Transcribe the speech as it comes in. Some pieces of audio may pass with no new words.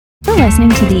listening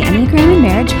to the Enneagram and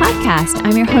Marriage podcast.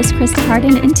 I'm your host, Krista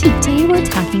Harden, and today we're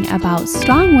talking about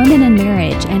strong women in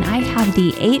marriage, and I have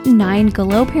the 8 and 9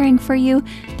 GLOW pairing for you.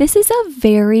 This is a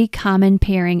very common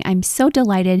pairing. I'm so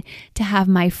delighted to have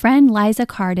my friend Liza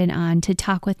Cardin on to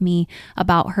talk with me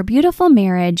about her beautiful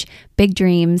marriage, big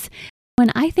dreams.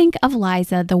 When I think of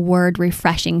Liza, the word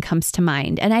refreshing comes to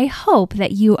mind, and I hope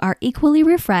that you are equally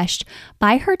refreshed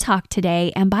by her talk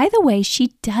today. And by the way,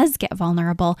 she does get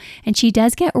vulnerable and she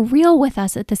does get real with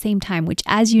us at the same time, which,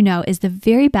 as you know, is the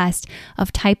very best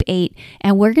of type 8.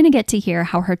 And we're going to get to hear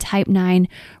how her type 9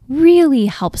 really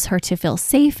helps her to feel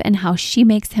safe and how she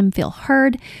makes him feel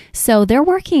heard. So they're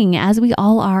working, as we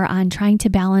all are, on trying to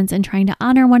balance and trying to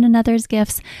honor one another's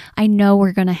gifts. I know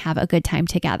we're going to have a good time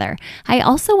together. I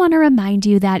also want to remind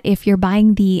you that if you're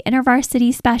buying the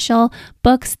InterVarsity Special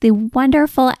books, the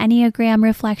wonderful Enneagram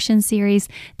Reflection Series,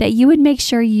 that you would make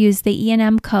sure you use the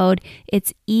E&M code.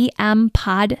 It's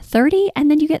EMPOD30,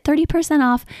 and then you get 30%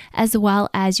 off, as well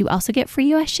as you also get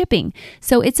free US shipping.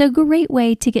 So it's a great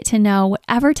way to get to know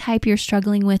whatever type you're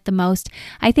struggling with the most.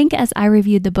 I think as I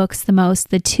reviewed the books the most,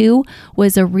 the 2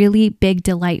 was a really big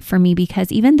delight for me,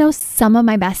 because even though some of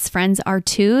my best friends are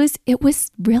 2s, it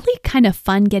was really kind of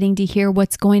fun getting to hear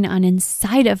what's going on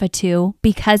inside of a 2,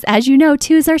 because as you know,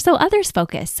 2s are so others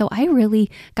focused. So I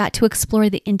really got to explore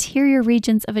the interior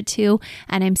regions of a 2,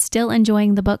 and I'm still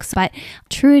enjoying the books. But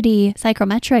Truity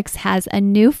Psychometrics has a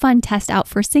new fun test out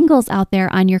for singles out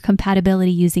there on your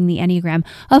compatibility using the Enneagram.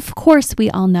 Of course,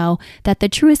 we all know that the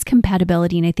truest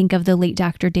compatibility, and I think of the late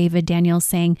Dr. David Daniels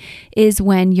saying, is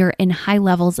when you're in high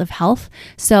levels of health.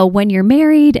 So when you're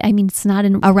married, I mean, it's not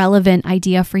an irrelevant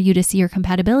idea for you to see your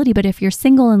compatibility, but if you're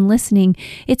single and listening,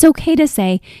 it's okay to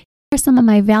say, here are some of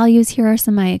my values, here are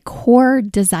some of my core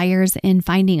desires in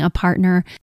finding a partner.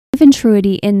 Even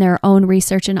Truity, in their own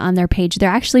research and on their page, they're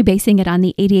actually basing it on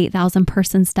the 88,000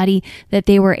 person study that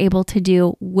they were able to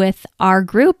do with our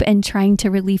group and trying to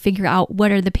really figure out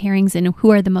what are the pairings and who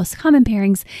are the most common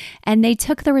pairings. And they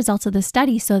took the results of the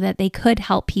study so that they could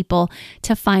help people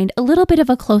to find a little bit of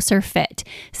a closer fit.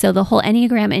 So the whole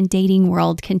Enneagram and dating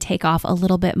world can take off a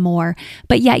little bit more.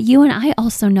 But yet you and I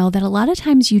also know that a lot of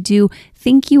times you do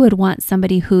think you would want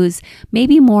somebody who's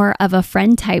maybe more of a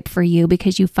friend type for you,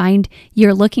 because you find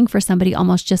you're looking for somebody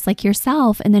almost just like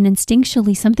yourself, and then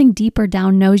instinctually something deeper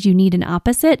down knows you need an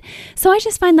opposite. So I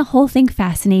just find the whole thing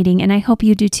fascinating, and I hope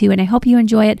you do too, and I hope you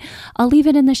enjoy it. I'll leave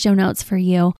it in the show notes for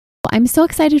you. I'm so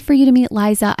excited for you to meet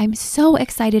Liza. I'm so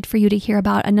excited for you to hear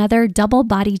about another double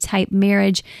body type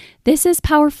marriage. This is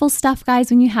powerful stuff,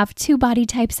 guys. When you have 2 body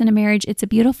types in a marriage, it's a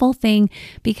beautiful thing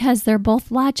because they're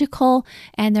both logical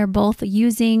and they're both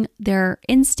using their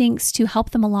instincts to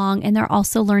help them along. And they're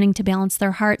also learning to balance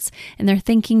their hearts and they're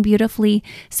thinking beautifully.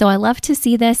 So I love to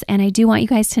see this. And I do want you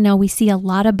guys to know we see a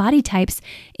lot of body types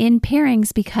in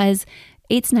pairings because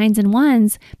 8s, 9s, and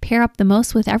 1s pair up the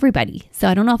most with everybody. So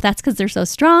I don't know if that's because they're so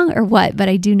strong or what, but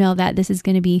I do know that this is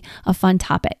going to be a fun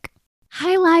topic.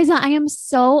 Hi, Liza. I am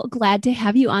so glad to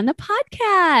have you on the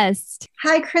podcast.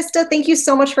 Hi, Krista. Thank you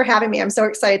so much for having me. I'm so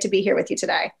excited to be here with you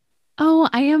today. Oh,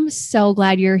 I am so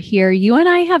glad you're here. You and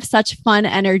I have such fun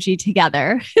energy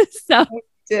together. So I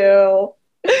do.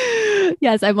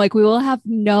 Yes, I'm like, we will have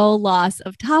no loss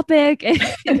of topic.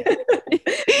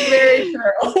 Very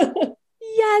true.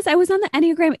 Yes, I was on the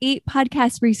Enneagram 8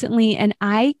 podcast recently and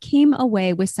I came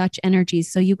away with such energy.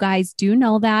 So you guys do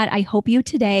know that. I hope you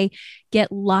today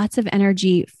get lots of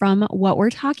energy from what we're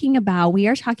talking about. We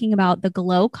are talking about the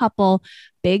GLOW couple,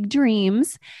 big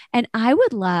dreams. And I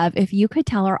would love if you could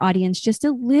tell our audience just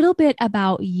a little bit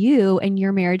about you and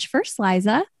your marriage first,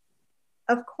 Liza.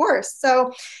 Of course.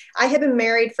 So I have been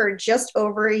married for just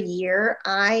over a year.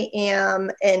 I am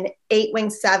an 8-wing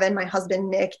 7. My husband,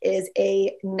 Nick, is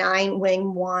a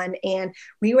 9-wing 1. And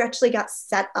we actually got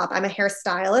set up. I'm a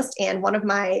hairstylist and one of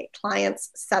my clients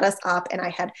set us up and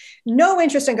I had no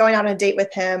interest in going out on a date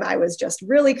with him. I was just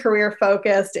really career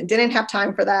focused and didn't have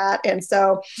time for that. And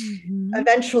so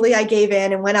eventually I gave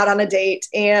in and went out on a date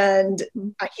and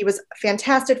he was a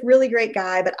fantastic, really great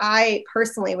guy. But I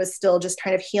personally was still just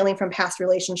kind of healing from past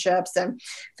relationships and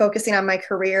focusing on my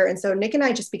career. And so Nick and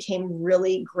I just became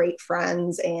really great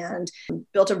friends and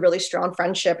built a really strong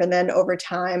friendship. And then over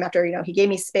time, after, he gave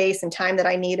me space and time that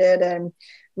I needed, and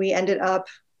we ended up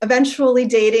eventually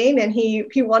dating and he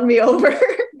won me over.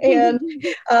 And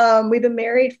we've been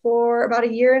married for about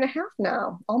a year and a half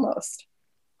now, almost.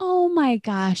 Oh my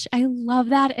gosh. I love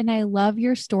that. And I love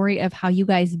your story of how you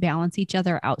guys balance each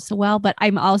other out so well. But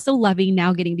I'm also loving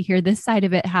now getting to hear this side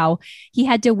of it, how he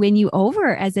had to win you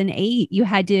over as an 8. You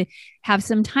had to have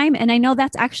some time. And I know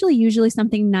that's actually usually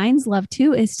something 9s love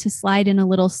too, is to slide in a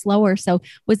little slower. So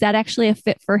was that actually a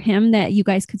fit for him that you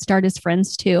guys could start as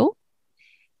friends too?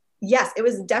 Yes, it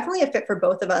was definitely a fit for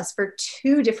both of us for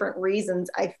two different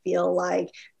reasons. I feel like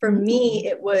for Mm. me,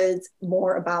 it was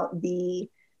more about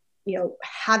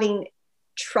having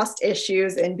trust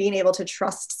issues and being able to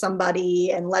trust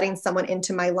somebody and letting someone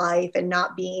into my life and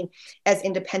not being as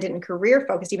independent and career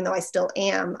focused, even though I still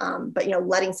am. But,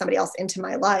 letting somebody else into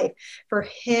my life. For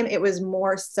him, it was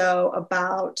more so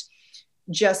about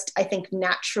just, I think,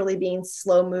 naturally being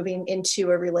slow moving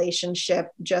into a relationship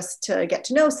just to get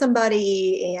to know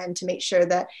somebody and to make sure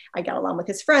that I got along with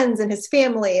his friends and his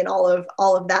family and all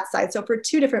of that side. So for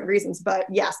two different reasons, but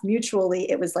yes, mutually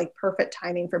it was like perfect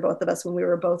timing for both of us when we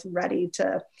were both ready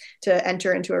to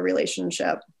enter into a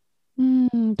relationship.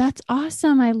 That's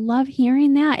awesome. I love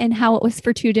hearing that and how it was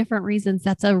for two different reasons.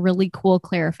 That's a really cool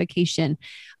clarification.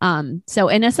 And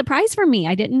a surprise for me.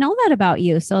 I didn't know that about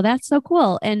you. So that's so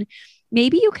cool. And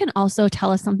maybe you can also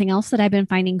tell us something else that I've been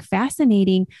finding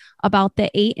fascinating about the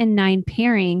 8 and 9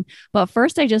 pairing. But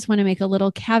first, I just want to make a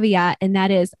little caveat, and that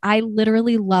is I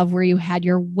literally love where you had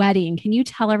your wedding. Can you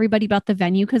tell everybody about the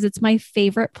venue? Because it's my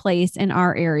favorite place in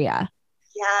our area.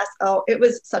 Yes. Oh, it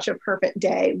was such a perfect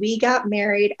day. We got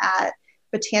married at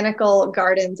Botanical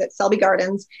Gardens at Selby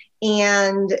Gardens.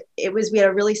 And we had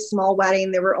a really small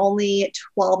wedding. There were only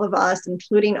 12 of us,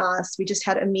 including us. We just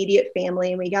had immediate family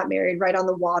and we got married right on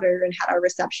the water and had our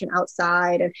reception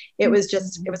outside. And it was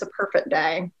a perfect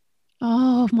day.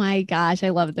 Oh my gosh. I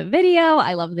love the video.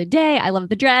 I love the day. I love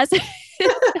the dress.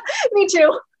 Me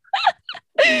too.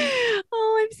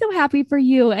 Oh, I'm so happy for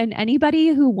you. And anybody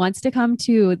who wants to come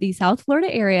to the South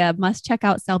Florida area must check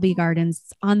out Selby Gardens.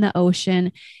 It's on the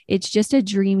ocean. It's just a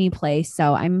dreamy place.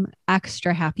 So I'm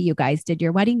extra happy you guys did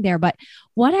your wedding there. But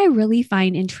what I really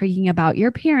find intriguing about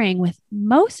your pairing with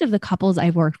most of the couples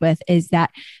I've worked with is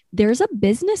that there's a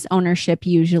business ownership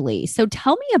usually. So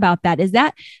tell me about that. Is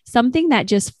that something that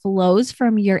just flows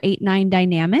from your 8-9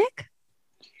 dynamic?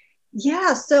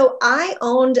 Yeah, so I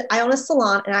own a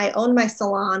salon and I owned my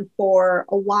salon for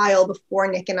a while before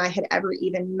Nick and I had ever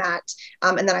even met.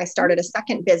 And then I started a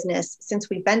second business since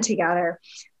we've been together.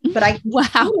 But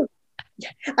Wow.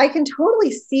 I can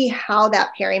totally see how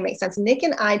that pairing makes sense. Nick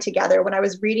and I together, when I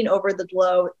was reading over the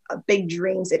Glow Big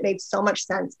Dreams, it made so much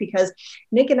sense because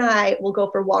Nick and I will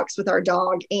go for walks with our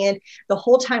dog. And the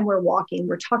whole time we're walking,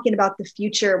 we're talking about the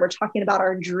future. We're talking about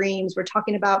our dreams. We're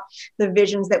talking about the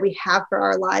visions that we have for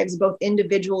our lives, both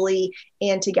individually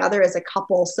and together as a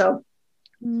couple. So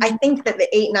I think that the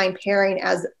 8-9 pairing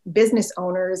as business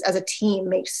owners, as a team,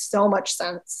 makes so much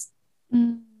sense.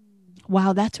 Mm.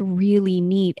 Wow, that's really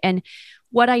neat. And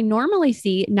what I normally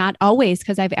see, not always,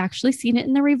 because I've actually seen it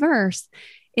in the reverse,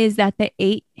 is that the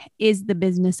 8 is the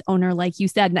business owner, like you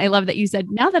said. And I love that you said,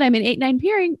 now that I'm an 8-9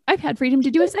 pairing, I've had freedom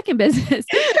to do a second business.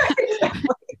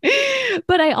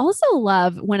 But I also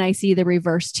love when I see the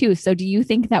reverse too. So do you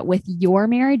think that with your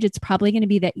marriage, it's probably going to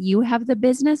be that you have the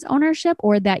business ownership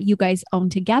or that you guys own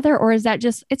together? Or is that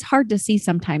just, it's hard to see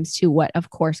sometimes too, what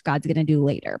of course God's going to do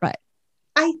later, but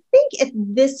I think at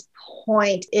this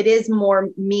point, it is more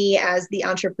me as the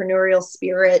entrepreneurial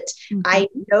spirit. Mhm. I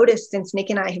noticed since Nick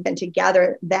and I have been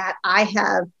together that I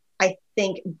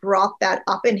think, brought that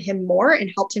up in him more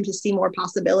and helped him to see more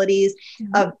possibilities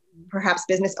Mhm. of perhaps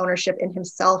business ownership in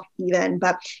himself, even.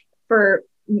 But for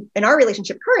in our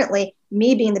relationship currently,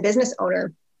 me being the business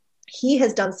owner, he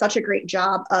has done such a great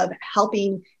job of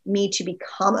helping me to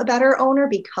become a better owner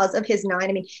because of his 9.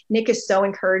 I mean, Nick is so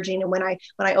encouraging. And when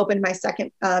I opened my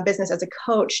second business as a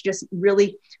coach, just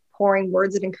really pouring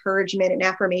words of encouragement and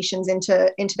affirmations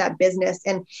into that business.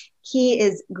 And he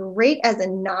is great as a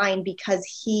 9 because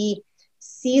he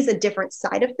sees a different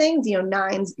side of things.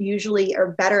 9s usually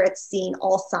are better at seeing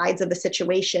all sides of the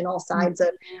situation, all sides of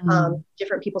Mhm.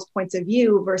 different people's points of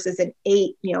view versus an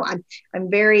 8. I'm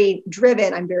very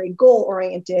driven. I'm very goal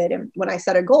oriented. And when I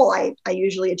set a goal, I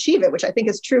usually achieve it, which I think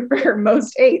is true for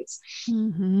most 8s.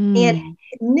 And Mhm.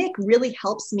 Nick really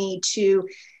helps me to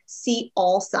see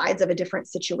all sides of a different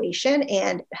situation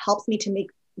and helps me to make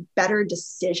better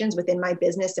decisions within my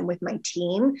business and with my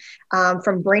team,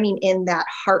 from bringing in that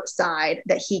heart side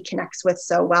that he connects with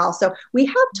so well. So we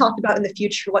have talked about in the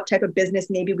future what type of business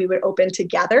maybe we would open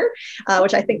together,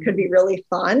 which I think could be really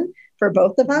fun for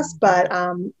both of us. But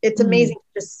it's Mhm. amazing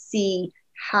to just see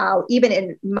how even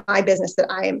in my business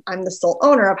that I'm the sole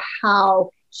owner of,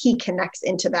 how he connects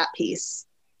into that piece.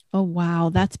 Oh, wow.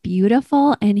 That's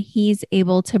beautiful. And he's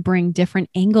able to bring different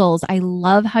angles. I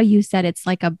love how you said it's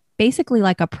like basically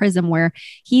like a prism where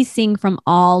he's seeing from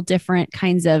all different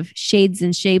kinds of shades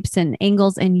and shapes and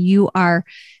angles. And you are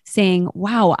saying,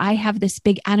 wow, I have this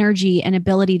big energy and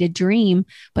ability to dream,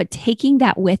 but taking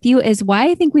that with you is why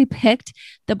I think we picked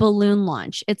the balloon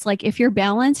launch. It's like, if you're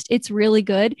balanced, it's really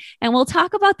good. And we'll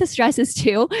talk about the stresses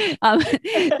too,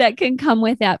 that can come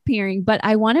with that pairing. But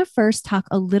I want to first talk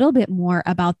a little bit more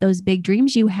about those big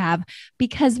dreams you have,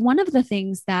 because one of the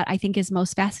things that I think is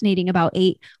most fascinating about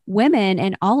eight women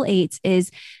and all eights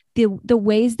is the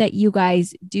ways that you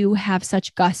guys do have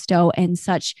such gusto and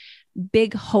such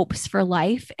big hopes for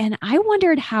life. And I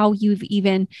wondered how you've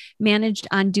even managed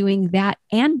on doing that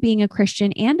and being a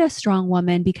Christian and a strong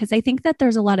woman, because I think that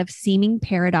there's a lot of seeming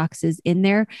paradoxes in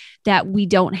there that we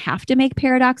don't have to make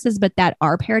paradoxes, but that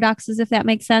are paradoxes, if that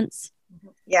makes sense.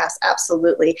 Yes,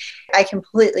 absolutely. I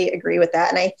completely agree with that.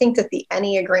 And I think that the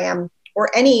Enneagram or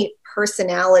any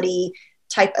personality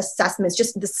type assessments,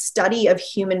 just the study of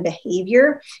human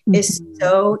behavior is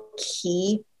so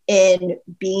key in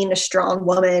being a strong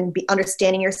woman,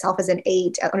 understanding yourself as an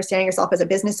eight, understanding yourself as a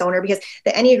business owner, because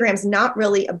the Enneagram is not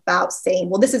really about saying,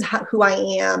 well, this is who I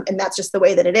am, and that's just the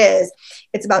way that it is.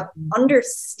 It's about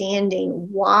understanding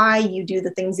why you do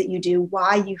the things that you do,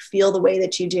 why you feel the way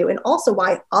that you do, and also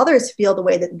why others feel the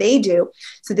way that they do,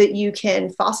 so that you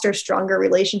can foster stronger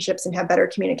relationships and have better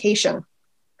communication.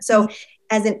 So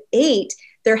as an eight,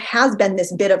 there has been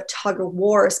this bit of tug of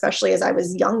war, especially as I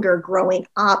was younger growing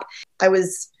up. I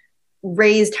was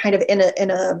raised kind of in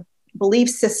a belief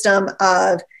system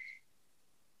of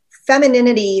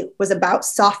femininity was about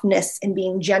softness and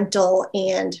being gentle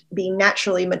and being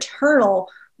naturally maternal,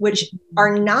 which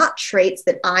are not traits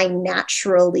that I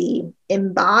naturally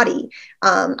embody.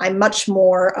 I'm much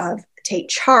more of take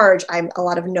charge. I'm a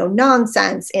lot of no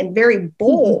nonsense and very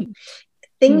bold.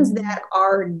 Things that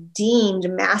are deemed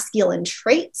masculine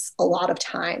traits a lot of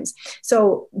times.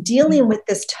 So dealing with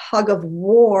this tug of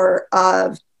war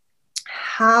of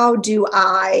how do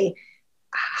I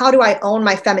own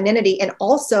my femininity and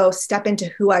also step into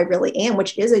who I really am,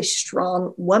 which is a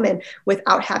strong woman,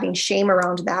 without having shame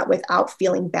around that, without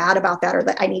feeling bad about that, or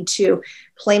that I need to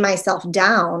play myself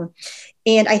down.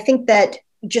 And I think that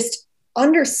just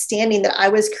understanding that I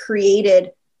was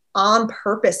created on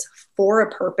purpose for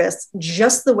a purpose,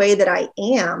 just the way that I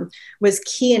am, was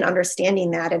key in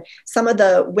understanding that. And some of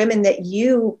the women that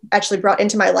you actually brought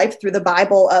into my life through the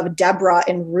Bible, of Deborah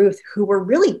and Ruth, who were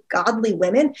really godly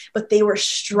women, but they were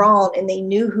strong and they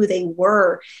knew who they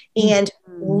were. And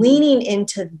leaning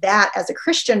into that as a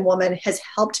Christian woman has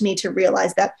helped me to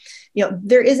realize that,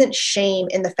 there isn't shame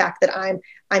in the fact that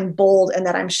I'm bold and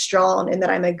that I'm strong and that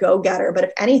I'm a go-getter. But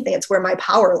if anything, it's where my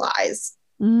power lies.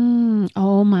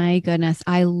 Oh my goodness.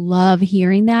 I love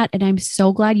hearing that. And I'm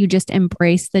so glad you just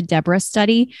embraced the Deborah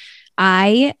study.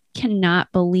 I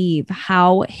cannot believe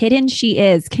how hidden she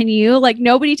is. Can you?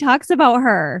 Nobody talks about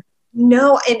her.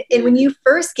 No. And when you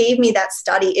first gave me that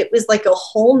study, it was like a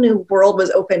whole new world was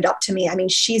opened up to me. I mean,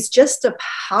 she's just a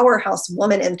powerhouse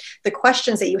woman. And the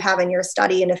questions that you have in your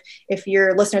study, and if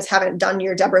your listeners haven't done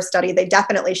your Deborah study, they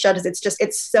definitely should.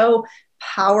 It's so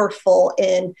powerful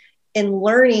in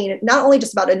learning, not only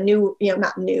just about a new,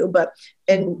 not new, but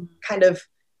in kind of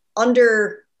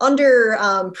under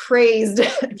praised,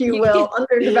 if you will,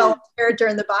 underdeveloped character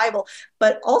in the Bible,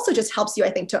 but also just helps you, I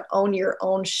think, to own your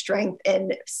own strength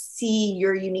and see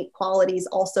your unique qualities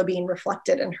also being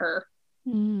reflected in her.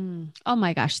 Oh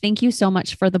my gosh. Thank you so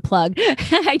much for the plug.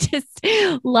 I just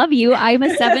love you. I'm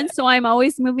a 7, so I'm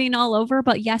always moving all over.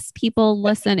 But yes, people,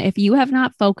 listen, if you have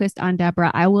not focused on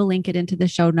Deborah, I will link it into the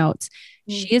show notes.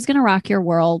 She is going to rock your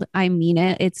world. I mean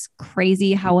it. It's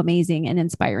crazy how amazing and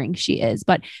inspiring she is.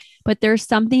 But there's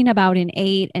something about an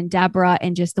 8 and Deborah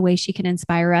and just the way she can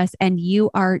inspire us. And you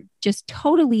are just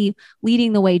totally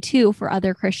leading the way too for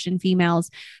other Christian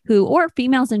females or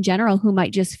females in general, who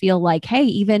might just feel like, hey,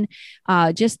 even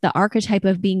just the archetype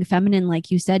of being feminine,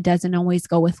 like you said, doesn't always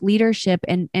go with leadership.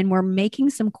 And we're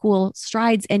making some cool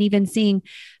strides, and even seeing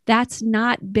that's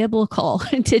not biblical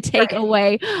to take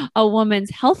away a woman's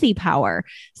healthy power.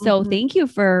 So thank you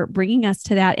for bringing us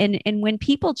to that. And when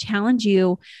people challenge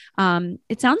you,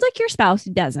 it sounds like your spouse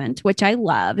doesn't, which I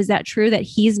love. Is that true, that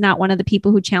he's not one of the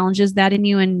people who challenges that in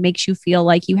you and makes you feel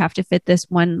like you have to fit this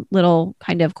one little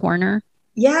kind of corner?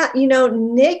 Yeah.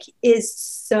 Nick is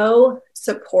so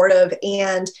supportive,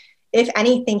 and if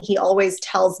anything, he always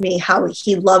tells me how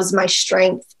he loves my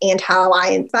strength and how I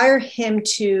inspire him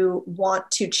to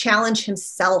want to challenge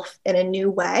himself in a new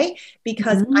way,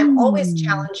 because I'm always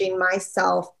challenging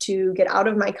myself to get out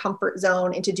of my comfort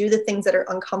zone and to do the things that are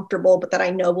uncomfortable, but that I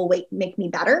know will make me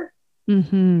better.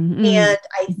 And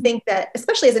I think that,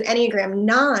 especially as an Enneagram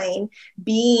 9,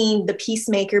 being the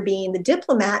peacemaker, being the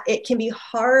diplomat, it can be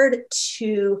hard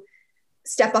to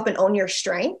step up and own your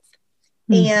strength.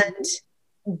 And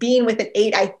being with an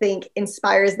 8, I think,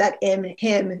 inspires that in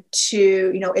him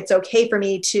to, it's okay for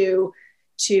me to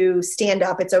stand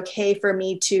up. It's okay for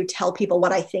me to tell people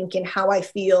what I think and how I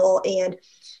feel. And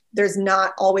there's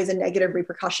not always a negative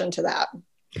repercussion to that.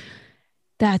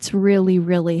 That's really,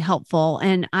 really helpful.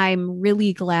 And I'm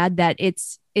really glad that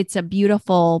it's a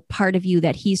beautiful part of you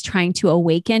that he's trying to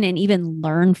awaken and even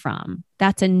learn from.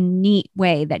 That's a neat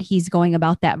way that he's going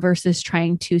about that versus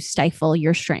trying to stifle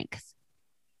your strength.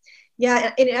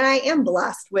 Yeah. And I am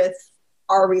blessed with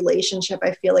our relationship.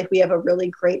 I feel like we have a really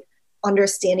great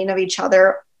understanding of each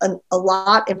other, a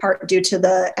lot in part due to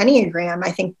the Enneagram.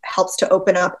 I think helps to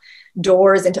open up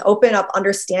doors and to open up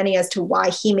understanding as to why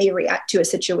he may react to a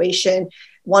situation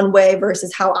one way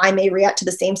versus how I may react to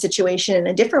the same situation in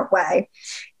a different way.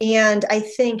 And I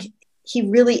think he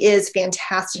really is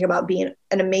fantastic about being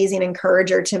an amazing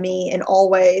encourager to me. And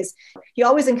he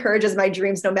always encourages my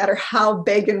dreams, no matter how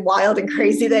big and wild and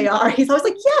crazy they are. He's always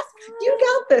like, yes, you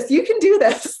got this. You can do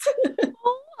this.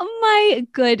 Oh my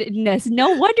goodness.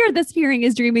 No wonder this hearing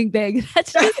is dreaming big.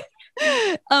 That's just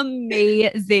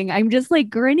amazing. I'm just like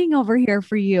grinning over here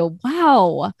for you.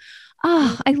 Wow.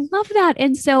 Oh, I love that.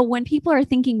 And so when people are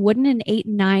thinking, wouldn't an 8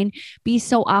 and 9 be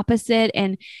so opposite?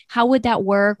 And how would that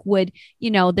work? Would,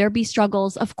 there be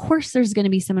struggles? Of course, there's going to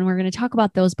be some, and we're going to talk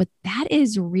about those, but that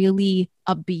is really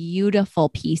a beautiful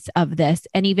piece of this.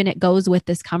 And even it goes with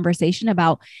this conversation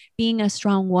about being a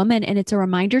strong woman. And it's a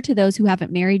reminder to those who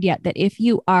haven't married yet that if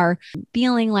you are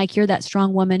feeling like you're that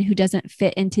strong woman who doesn't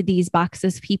fit into these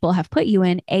boxes people have put you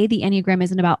in, A, the Enneagram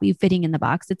isn't about you fitting in the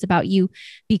box. It's about you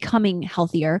becoming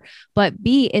healthier. But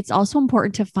B, it's also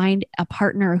important to find a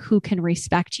partner who can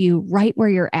respect you right where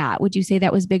you're at. Would you say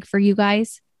that was big for you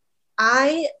guys?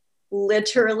 I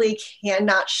literally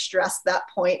cannot stress that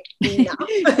point enough.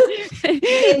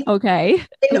 Okay.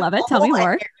 Love it. Tell me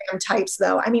more. Enneagram types,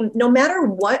 though. I mean, no matter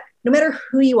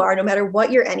who you are, no matter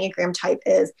what your Enneagram type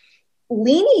is,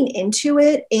 leaning into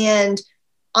it and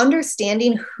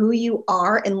understanding who you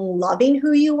are and loving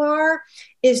who you are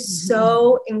is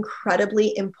so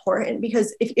incredibly important,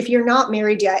 because if you're not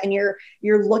married yet and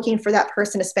you're looking for that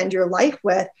person to spend your life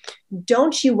with,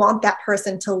 don't you want that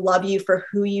person to love you for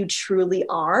who you truly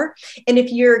are? And if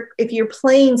you're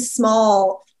playing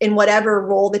small in whatever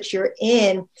role that you're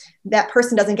in, that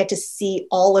person doesn't get to see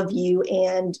all of you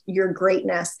and your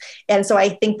greatness. And so I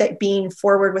think that being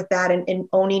forward with that and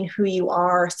owning who you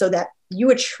are so that you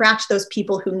attract those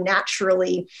people who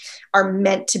naturally are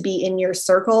meant to be in your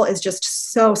circle is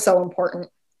just so, so important.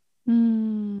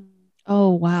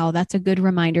 Oh, wow. That's a good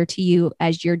reminder to you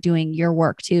as you're doing your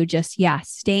work too. Just,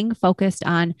 staying focused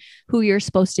on who you're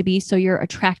supposed to be. So you're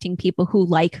attracting people who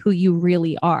like who you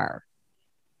really are.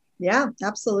 Yeah,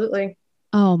 absolutely.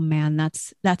 Oh man,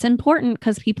 that's important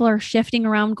because people are shifting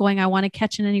around going, I want to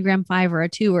catch an Enneagram 5 or a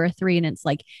 2 or a 3. And it's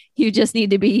like, you just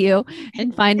need to be you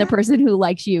and find the person who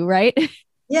likes you. Right.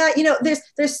 Yeah.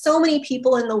 There's so many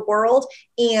people in the world,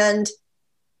 and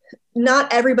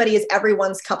not everybody is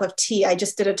everyone's cup of tea. I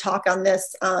just did a talk on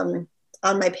this, on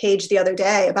my page the other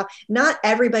day about not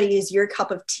everybody is your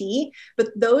cup of tea, but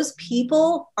those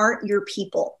people aren't your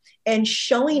people. And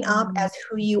showing up as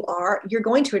who you are, you're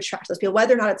going to attract those people,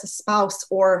 whether or not it's a spouse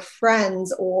or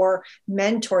friends or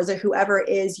mentors or whoever it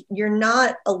is. You're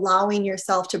not allowing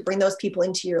yourself to bring those people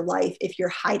into your life if you're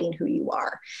hiding who you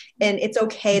are. And it's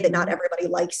okay that not everybody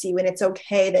likes you, and it's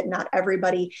okay that not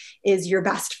everybody is your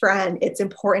best friend. It's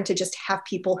important to just have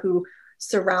people who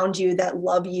surround you that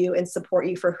love you and support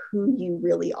you for who you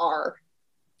really are.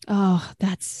 Oh,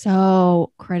 that's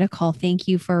so critical. Thank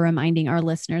you for reminding our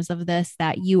listeners of this,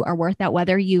 that you are worth that,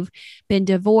 whether you've been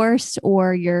divorced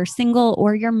or you're single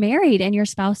or you're married and your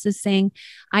spouse is saying,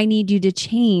 I need you to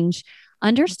change.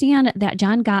 Understand that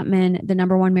John Gottman, the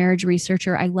 #1 marriage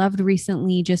researcher, I loved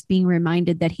recently just being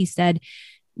reminded that he said,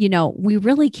 we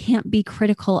really can't be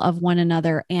critical of one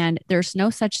another, and there's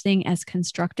no such thing as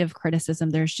constructive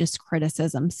criticism. There's just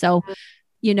criticism. So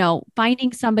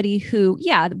finding somebody who,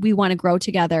 we want to grow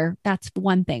together, that's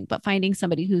one thing, but finding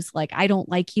somebody who's like, I don't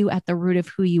like you at the root of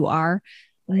who you are,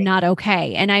 not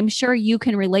okay. And I'm sure you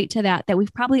can relate to that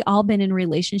we've probably all been in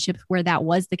relationships where that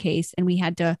was the case and we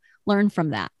had to learn from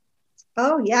that.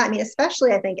 Oh yeah. I mean,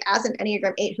 especially I think as an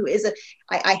Enneagram 8 who is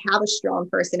I have a strong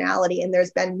personality, and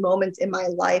there's been moments in my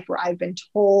life where I've been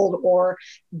told or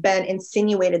been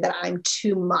insinuated that I'm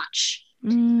too much.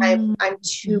 I'm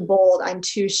too bold, I'm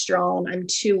too strong, I'm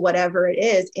too whatever it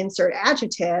is, insert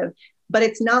adjective. But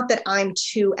it's not that I'm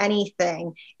too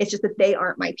anything. It's just that they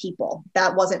aren't my people.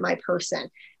 That wasn't my person.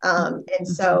 And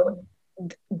so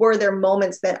were there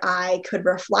moments that I could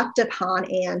reflect upon,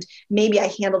 and maybe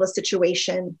I handled a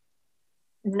situation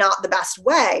not the best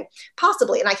way,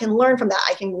 possibly. And I can learn from that.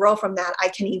 I can grow from that. I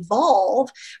can evolve,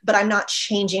 but I'm not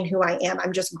changing who I am.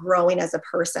 I'm just growing as a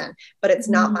person. But it's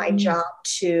not my job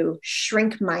to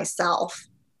shrink myself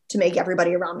to make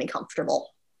everybody around me comfortable.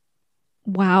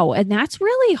 Wow. And that's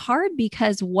really hard,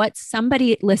 because what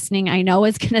somebody listening I know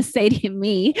is going to say to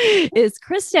me is,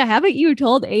 Krista, haven't you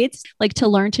told eights like to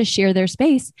learn to share their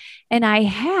space? And I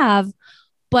have,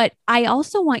 but I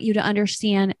also want you to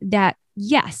understand that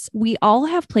yes, we all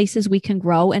have places we can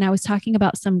grow. And I was talking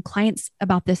about some clients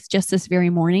about this just this very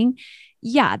morning.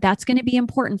 Yeah, that's going to be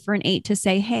important for an eight to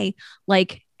say, hey,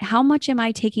 like, how much am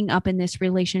I taking up in this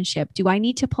relationship? Do I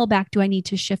need to pull back? Do I need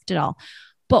to shift it all?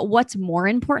 But what's more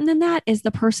important than that is the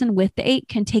person with the eight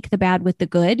can take the bad with the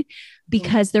good,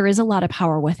 because there is a lot of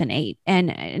power with an eight.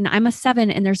 And I'm a 7,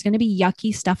 and there's going to be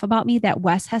yucky stuff about me that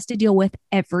Wes has to deal with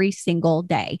every single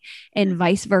day, and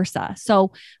vice versa.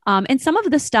 So, and some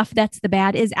of the stuff that's the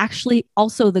bad is actually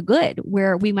also the good,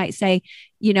 where we might say,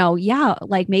 you know, yeah,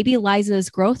 like maybe Liza's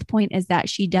growth point is that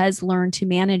she does learn to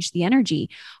manage the energy.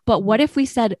 But what if we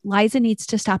said Liza needs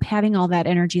to stop having all that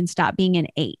energy and stop being an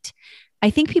 8? I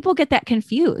think people get that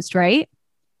confused, right?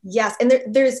 Yes. And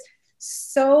there's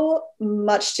so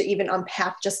much to even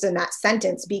unpack just in that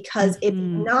sentence, because it's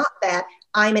not that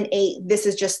I'm an 8, this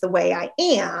is just the way I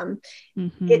am.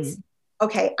 It's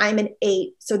okay, I'm an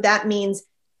 8. So that means,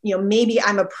 you know, maybe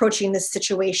I'm approaching this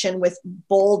situation with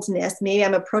boldness. Maybe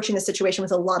I'm approaching the situation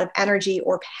with a lot of energy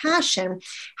or passion.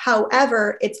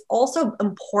 However, it's also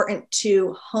important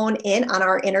to hone in on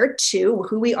our inner 2,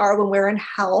 who we are when we're in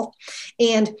health,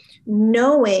 and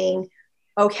knowing,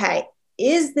 okay,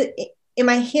 am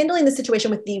I handling the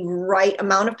situation with the right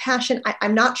amount of passion?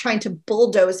 I'm not trying to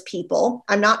bulldoze people.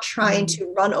 I'm not trying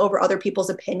to run over other people's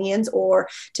opinions or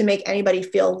to make anybody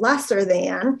feel lesser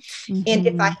than. And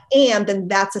if I am, then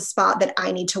that's a spot that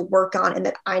I need to work on and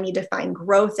that I need to find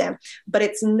growth in. But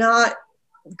it's not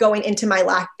going into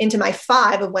my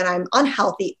 5 of when I'm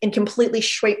unhealthy and completely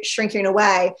shrinking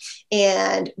away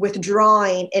and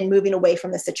withdrawing and moving away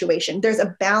from the situation. There's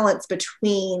a balance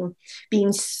between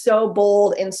being so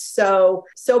bold and so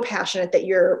passionate that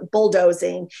you're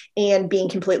bulldozing and being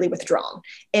completely withdrawn.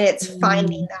 And it's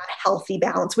finding that healthy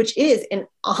balance, which is an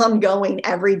ongoing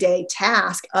everyday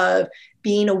task of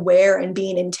being aware and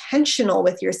being intentional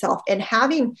with yourself and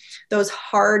having those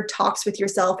hard talks with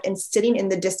yourself and sitting in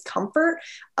the discomfort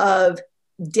of,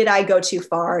 did I go too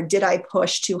far? Did I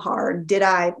push too hard? Did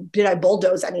I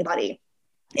bulldoze anybody?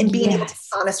 And being able to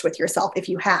be honest with yourself if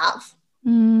you have.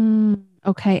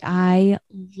 Okay. I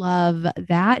love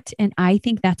that. And I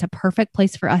think that's a perfect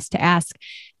place for us to ask,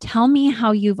 tell me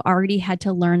how you've already had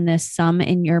to learn this some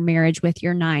in your marriage with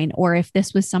your 9, or if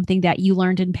this was something that you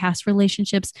learned in past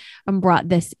relationships and brought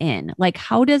this in. Like,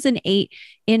 how does an 8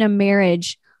 in a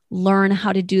marriage learn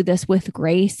how to do this with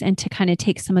grace and to kind of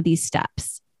take some of these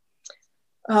steps?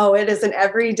 Oh, it is an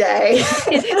everyday.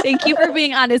 Thank you for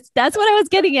being honest. That's what I was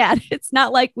getting at. It's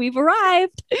not like we've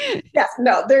arrived. Yes,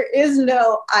 no, there is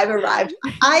no I've arrived.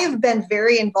 I have been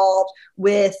very involved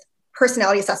with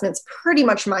personality assessments pretty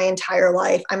much my entire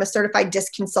life. I'm a certified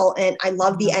DISC consultant. I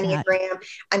love the Enneagram.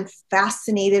 I'm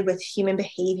fascinated with human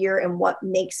behavior and what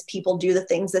makes people do the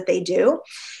things that they do.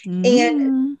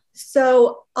 And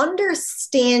so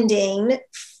understanding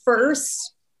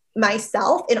first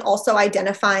myself and also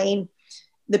identifying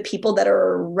the people that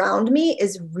are around me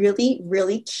is really,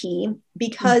 really key,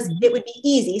 because it would be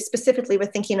easy, specifically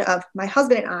with thinking of my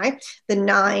husband and I, the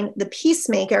 9, the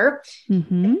peacemaker.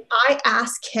 I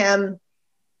ask him,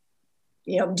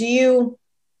 you know,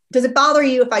 does it bother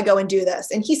you if I go and do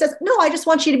this? And he says, no, I just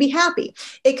want you to be happy.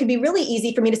 It could be really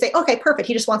easy for me to say, okay, perfect.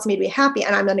 He just wants me to be happy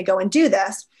and I'm going to go and do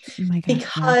this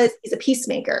because he's a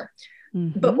peacemaker.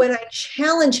 But when I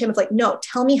challenge him, it's like, no,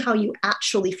 tell me how you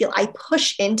actually feel. I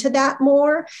push into that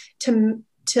more to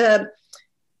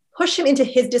push him into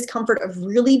his discomfort of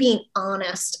really being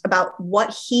honest about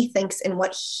what he thinks and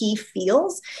what he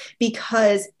feels,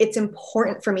 because it's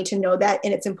important for me to know that.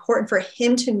 And it's important for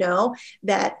him to know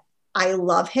that I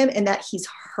love him and that he's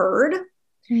heard.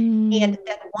 And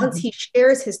that once he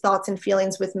shares his thoughts and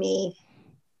feelings with me,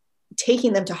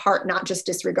 taking them to heart, not just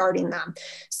disregarding them.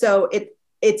 So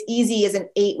it's easy as an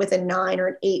 8 with a 9 or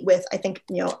an 8 with, I think,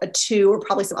 a 2 or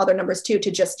probably some other numbers too,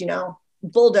 to just,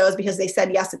 bulldoze because they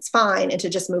said, yes, it's fine, and to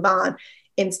just move on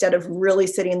instead of really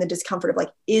sitting in the discomfort of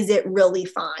like, is it really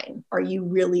fine? Are you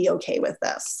really okay with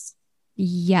this?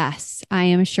 Yes, I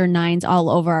am sure 9s all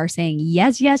over are saying,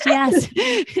 yes, yes, yes.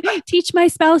 Teach my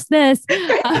spouse this.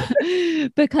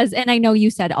 Because, and I know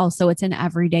you said also it's an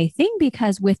everyday thing,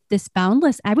 because with this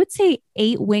boundless, I would say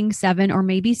 8 wing 7 or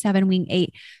maybe 7 wing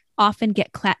 8 often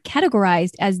get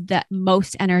categorized as the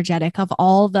most energetic of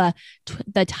all the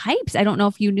types. I don't know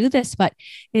if you knew this, but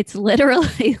it's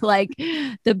literally like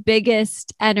the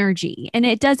biggest energy. And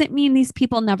it doesn't mean these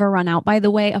people never run out. By the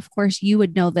way, of course, you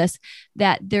would know this,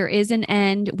 that there is an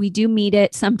end. We do meet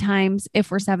it sometimes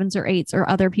if we're 7s or 8s or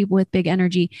other people with big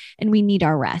energy, and we need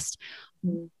our rest.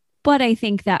 Mm-hmm. But I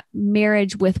think that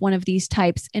marriage with one of these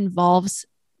types involves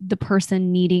the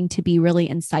person needing to be really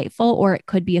insightful, or it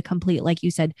could be a complete, like you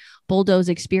said, bulldoze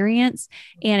experience.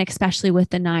 And especially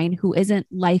with the 9, who isn't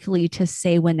likely to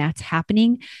say when that's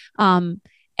happening.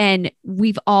 And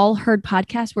we've all heard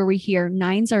podcasts where we hear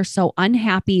 9s are so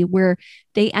unhappy where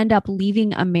they end up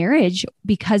leaving a marriage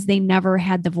because they never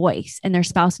had the voice and their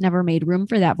spouse never made room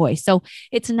for that voice. So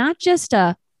it's not just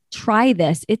a try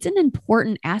this. It's an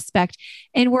important aspect.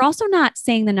 And we're also not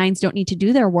saying the 9s don't need to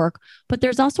do their work, but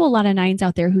there's also a lot of 9s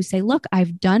out there who say, look,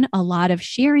 I've done a lot of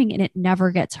sharing and it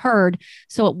never gets heard.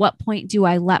 So at what point do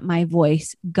I let my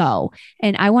voice go?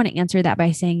 And I want to answer that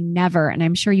by saying never. And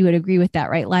I'm sure you would agree with that,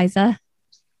 right, Liza?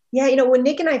 Yeah. When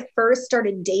Nick and I first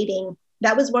started dating,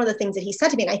 that was one of the things that he said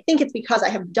to me. And I think it's because I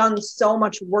have done so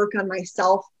much work on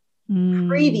myself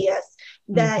previous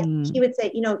that he would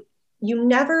say, you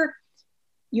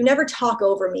never talk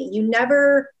over me. You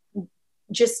never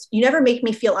make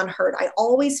me feel unheard. I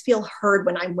always feel heard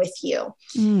when I'm with you.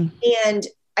 And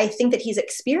I think that he's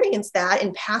experienced that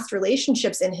in past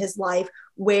relationships in his life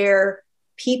where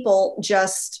people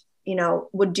just,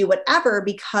 would do whatever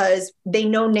because they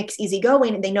know Nick's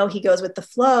easygoing and they know he goes with the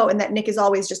flow and that Nick is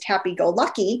always just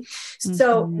happy-go-lucky.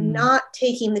 So not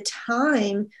taking the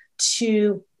time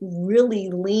to really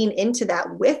lean into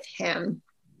that with him.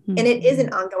 And it is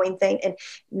an ongoing thing. And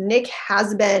Nick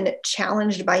has been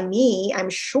challenged by me, I'm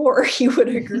sure he would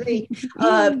agree,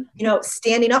 of,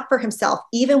 standing up for himself,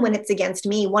 even when it's against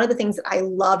me. One of the things that I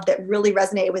loved that really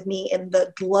resonated with me in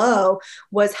the glow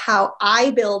was how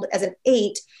I build as an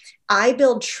 8, I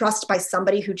build trust by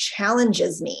somebody who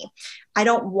challenges me. I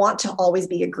don't want to always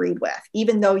be agreed with,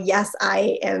 even though, yes,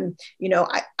 I am,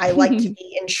 I like to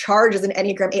be in charge as an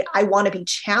Enneagram 8. I want to be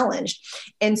challenged.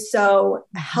 And so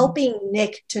helping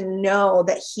Nick to know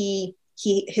that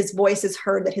his voice is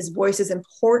heard, that his voice is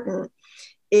important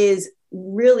is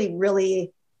really,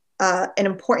 really an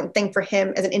important thing for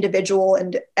him as an individual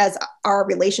and as our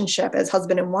relationship as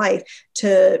husband and wife,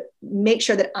 to make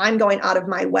sure that I'm going out of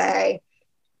my way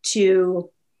to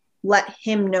let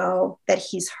him know that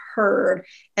he's heard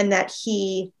and that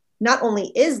he not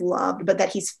only is loved, but that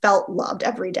he's felt loved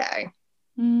every day.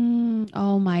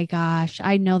 Oh my gosh.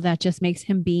 I know that just makes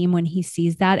him beam when he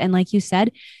sees that. And like you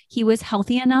said, he was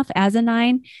healthy enough as a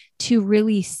 9 to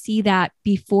really see that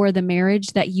before the marriage,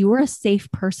 that you were a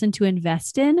safe person to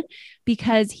invest in,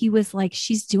 because he was like,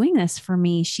 she's doing this for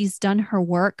me. She's done her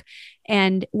work.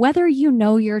 And whether you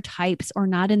know your types or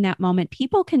not in that moment,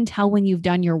 people can tell when you've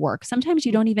done your work. Sometimes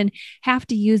you don't even have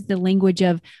to use the language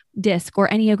of DISC or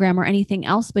Enneagram or anything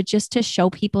else, but just to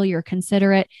show people you're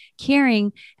considerate,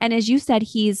 caring. And as you said,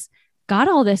 he's got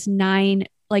all this 9,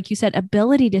 like you said,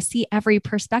 ability to see every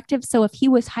perspective. So if he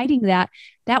was hiding that,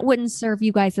 that wouldn't serve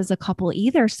you guys as a couple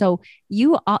either. So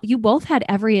you both had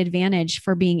every advantage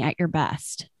for being at your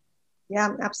best.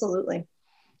 Yeah, absolutely.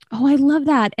 Oh, I love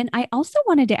that. And I also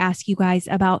wanted to ask you guys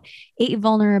about 8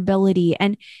 vulnerability.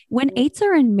 And when 8s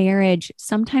are in marriage,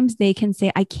 sometimes they can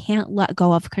say, I can't let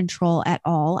go of control at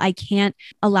all. I can't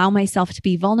allow myself to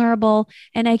be vulnerable.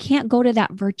 And I can't go to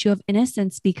that virtue of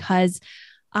innocence because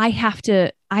I have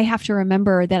to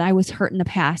remember that I was hurt in the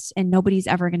past and nobody's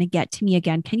ever going to get to me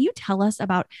again. Can you tell us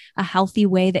about a healthy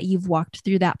way that you've walked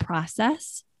through that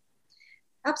process?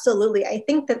 Absolutely. I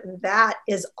think that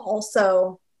is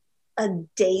also a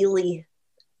daily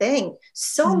thing.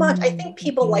 So much. I think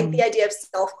people like the idea of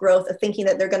self-growth, of thinking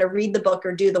that they're going to read the book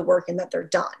or do the work and that they're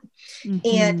done.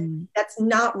 And that's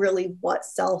not really what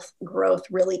self-growth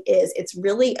really is. It's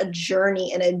really a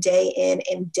journey and a day in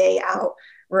and day out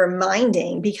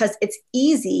reminding, because it's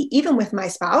easy, even with my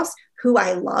spouse, who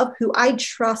I love, who I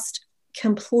trust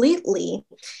completely,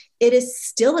 it is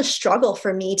still a struggle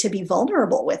for me to be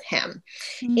vulnerable with him.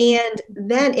 And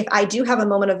then if I do have a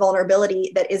moment of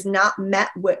vulnerability that is not met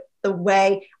with the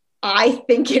way I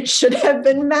think it should have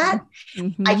been met,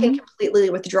 Mm-hmm. I can completely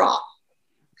withdraw,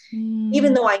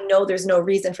 even though I know there's no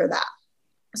reason for that.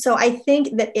 So I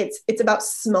think that it's about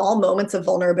small moments of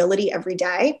vulnerability every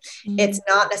day. Mm-hmm. It's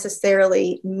not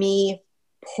necessarily me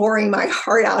pouring my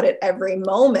heart out at every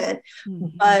moment,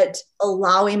 but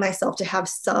allowing myself to have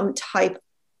some type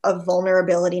of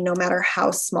vulnerability, no matter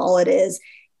how small it is,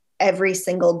 every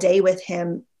single day with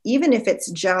him, even if it's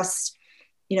just,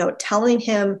 telling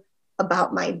him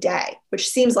about my day, which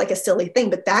seems like a silly thing,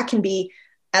 but that can be,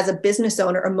 as a business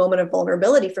owner, a moment of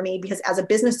vulnerability for me, because as a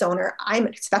business owner, I'm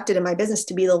expected in my business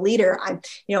to be the leader.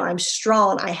 I'm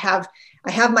strong. I have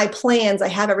my plans. I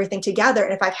have everything together.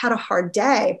 And if I've had a hard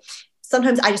day,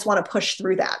 sometimes I just want to push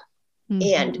through that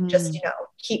and just,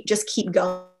 keep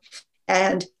going.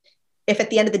 And if at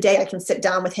the end of the day, I can sit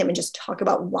down with him and just talk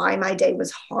about why my day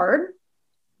was hard,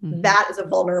 that is a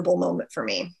vulnerable moment for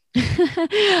me.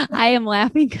 I am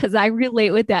laughing because I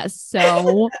relate with that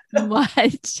so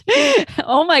much.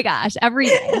 Oh my gosh, every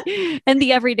day. And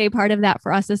the everyday part of that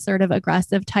for us is sort of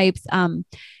aggressive types.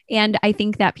 And I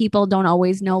think that people don't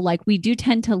always know, like we do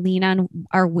tend to lean on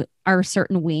our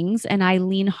certain wings, and I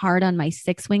lean hard on my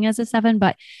 6 wing as a 7,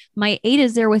 but my 8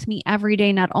 is there with me every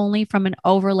day, not only from an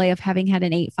overlay of having had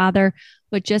an 8 father,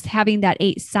 but just having that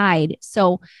 8 side.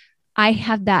 So I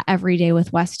have that every day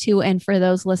with Wes too. And for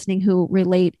those listening who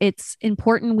relate, it's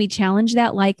important we challenge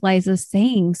that, like Liza's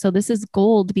saying. So this is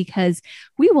gold, because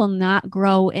we will not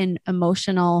grow in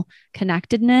emotional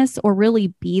connectedness or really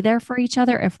be there for each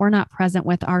other if we're not present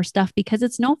with our stuff, because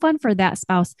it's no fun for that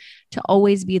spouse to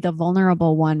always be the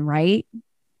vulnerable one, right?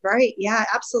 Right. Yeah,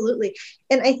 absolutely.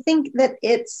 And I think that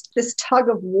it's this tug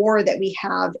of war that we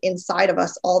have inside of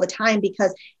us all the time,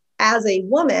 because as a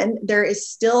woman, there is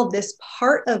still this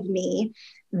part of me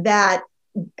that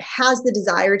has the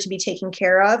desire to be taken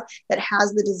care of, that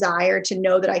has the desire to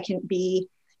know that I can be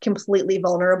completely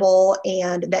vulnerable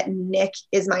and that Nick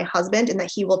is my husband and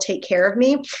that he will take care of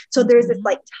me. So there's this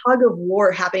like tug of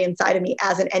war happening inside of me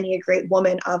as an Enneagram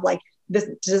woman, of like this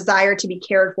desire to be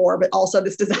cared for, but also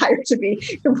this desire to be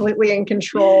completely in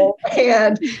control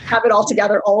and have it all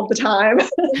together all of the time.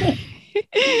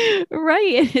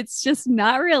 Right. It's just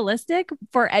not realistic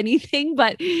for anything,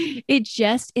 but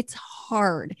it's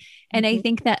hard. And I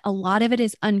think that a lot of it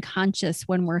is unconscious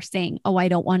when we're saying, oh, I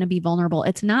don't want to be vulnerable.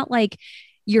 It's not like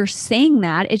you're saying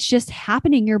that, it's just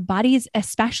happening. Your body's,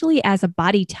 especially as a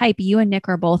body type, you and Nick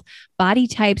are both body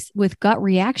types with gut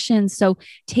reactions. So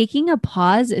taking a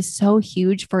pause is so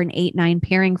huge for an 8-9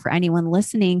 pairing, for anyone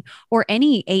listening, or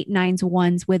any 8-9s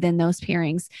ones within those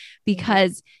pairings,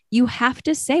 because you have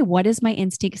to say, what is my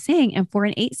instinct saying? And for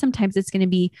an 8, sometimes it's going to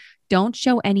be, don't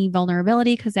show any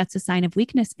vulnerability, because that's a sign of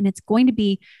weakness. And it's going to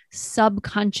be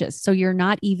subconscious. So you're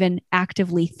not even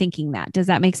actively thinking that. Does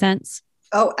that make sense?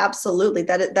 Oh, absolutely.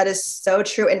 That is so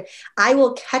true. And I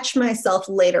will catch myself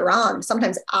later on,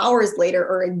 sometimes hours later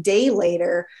or a day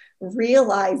later,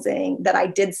 realizing that I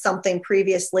did something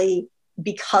previously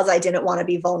because I didn't want to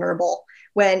be vulnerable,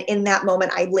 when in that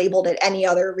moment I labeled it any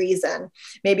other reason.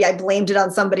 Maybe I blamed it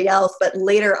on somebody else, but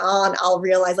later on I'll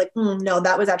realize like, no,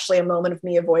 that was actually a moment of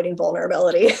me avoiding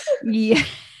vulnerability. Yes.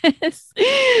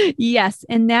 Yes.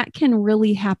 And that can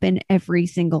really happen every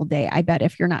single day, I bet,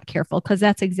 if you're not careful, because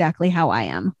that's exactly how I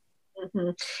am. Mm-hmm.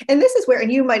 And this is where,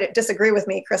 and you might disagree with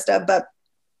me, Krista, but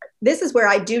this is where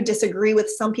I do disagree with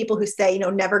some people who say,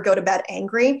 never go to bed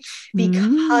angry,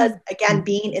 because again,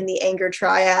 being in the anger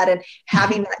triad and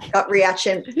having that gut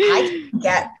reaction, I can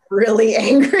get really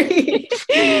angry.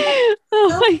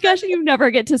 Oh my gosh, you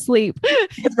never get to sleep.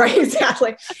 Right,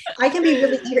 exactly. I can be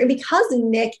really angry, and because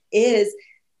Nick is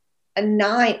a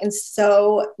 9. And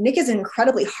so Nick is an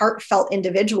incredibly heartfelt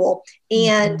individual,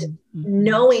 and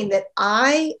knowing that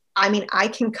I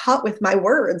can cut with my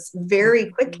words very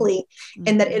quickly,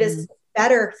 and that it is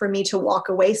better for me to walk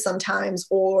away sometimes,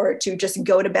 or to just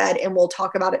go to bed and we'll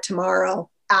talk about it tomorrow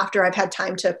after I've had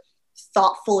time to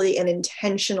thoughtfully and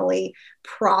intentionally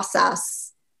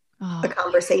process the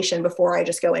conversation before I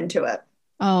just go into it.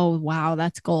 Oh, wow.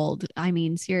 That's gold. I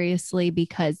mean, seriously,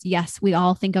 because yes, we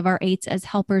all think of our 8s as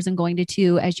helpers and going to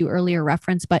 2, as you earlier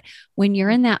referenced. But when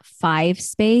you're in that 5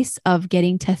 space of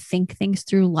getting to think things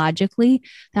through logically,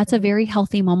 that's a very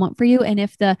healthy moment for you. And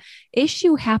if the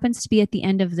issue happens to be at the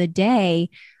end of the day,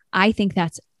 I think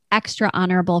that's extra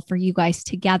honorable for you guys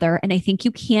together. And I think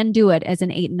you can do it as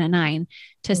an 8 and a 9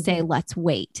 to say, let's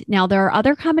wait. Now, there are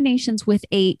other combinations with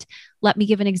 8. Let me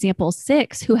give an example.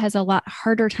 6, who has a lot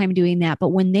harder time doing that. But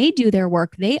when they do their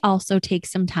work, they also take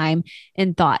some time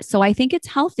and thought. So I think it's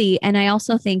healthy. And I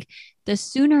also think the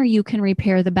sooner you can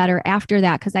repair, the better after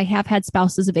that. Because I have had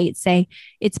spouses of 8 say,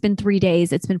 it's been 3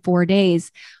 days, it's been 4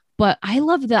 days. But I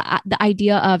love the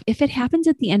idea of if it happens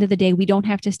at the end of the day, we don't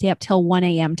have to stay up till 1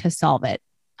 a.m. to solve it.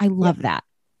 I love that.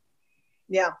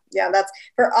 Yeah. That's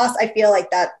for us. I feel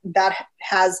like that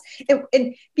has,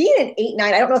 and being an 8-9,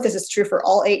 I don't know if this is true for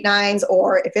all 8-9s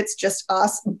or if it's just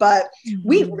us, but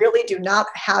we really do not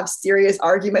have serious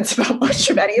arguments about much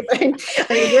of anything.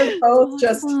 I mean, we're both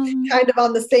just kind of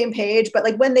on the same page, but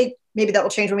like maybe that will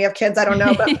change when we have kids. I don't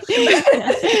know, but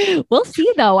we'll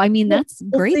see though. I mean, that's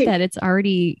great that it's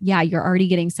already, you're already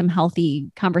getting some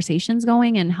healthy conversations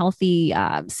going and healthy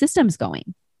systems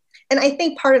going. And I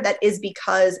think part of that is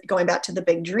because, going back to the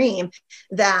big dream,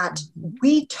 that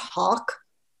we talk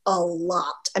a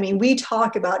lot. I mean, we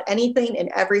talk about anything and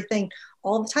everything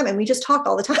all the time, and we just talk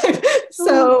all the time.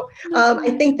 So I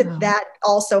think that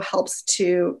also helps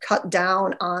to cut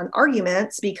down on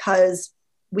arguments because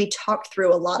we talk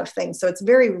through a lot of things. So it's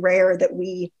very rare that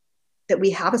we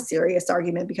have a serious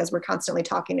argument because we're constantly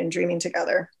talking and dreaming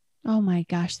together. Oh my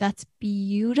gosh, that's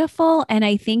beautiful. And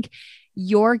I think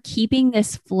you're keeping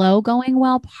this flow going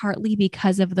well, partly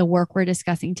because of the work we're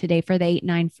discussing today for the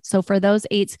 8-9. So for those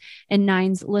 8s and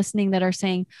 9s listening that are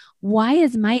saying, why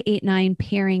is my 8-9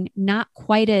 pairing not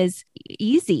quite as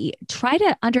easy? Try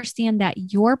to understand that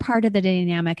your part of the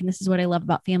dynamic, and this is what I love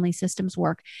about family systems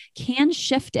work, can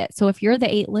shift it. So if you're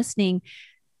the 8 listening,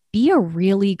 be a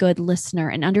really good listener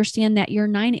and understand that your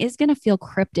 9 is going to feel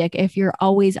cryptic if you're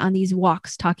always on these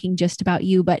walks talking just about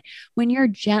you. But when you're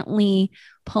gently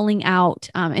pulling out,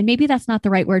 and maybe that's not the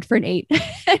right word for an 8,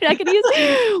 I could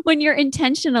use when you're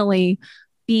intentionally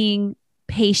being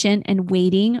patient and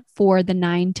waiting for the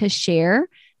 9 to share,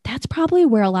 that's probably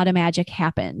where a lot of magic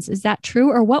happens. Is that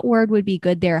true? Or what word would be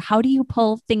good there? How do you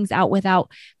pull things out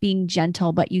without being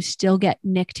gentle, but you still get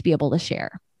Nick to be able to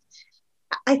share?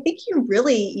 I think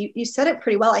you said it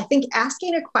pretty well. I think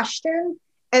asking a question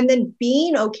and then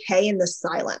being okay in the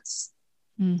silence.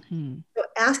 Mm-hmm. So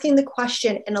asking the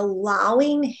question and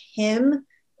allowing him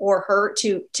or her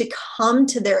to come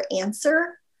to their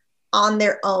answer on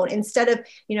their own instead of,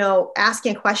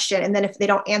 asking a question. And then if they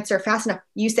don't answer fast enough,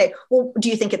 you say, well, do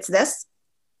you think it's this?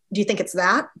 Do you think it's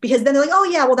that? Because then they're like, oh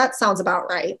yeah, well, that sounds about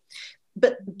right.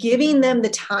 But giving them the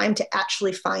time to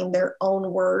actually find their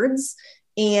own words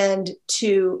and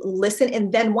to listen.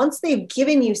 And then once they've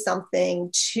given you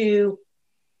something, to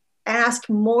ask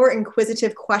more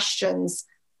inquisitive questions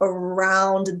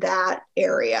around that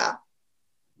area.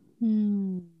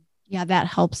 Yeah, that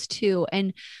helps too.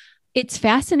 And it's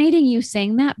fascinating you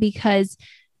saying that because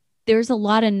there's a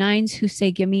lot of 9s who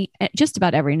say, just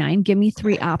about every 9, give me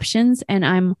 3 options and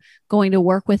I'm going to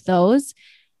work with those.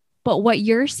 But what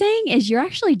you're saying is you're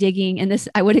actually digging, and this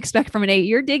I would expect from an 8,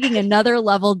 you're digging another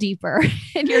level deeper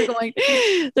and you're going,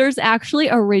 there's actually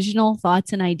original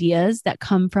thoughts and ideas that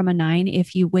come from a 9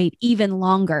 if you wait even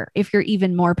longer, if you're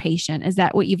even more patient. Is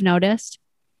that what you've noticed?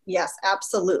 Yes,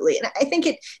 absolutely. And I think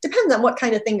it depends on what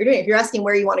kind of thing you're doing. If you're asking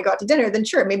where you want to go out to dinner, then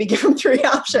sure, maybe give them 3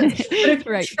 options. But if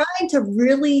you're trying to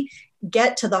really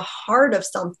get to the heart of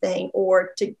something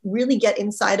or to really get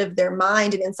inside of their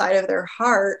mind and inside of their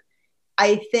heart,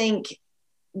 I think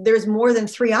there's more than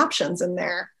 3 options in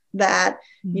there that,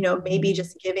 maybe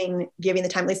just giving the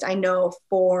time. At least I know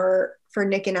for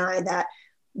Nick and I that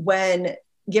when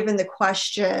given the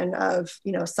question of,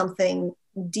 something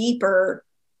deeper,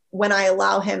 when I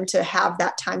allow him to have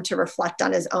that time to reflect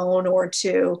on his own or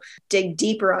to dig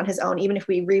deeper on his own, even if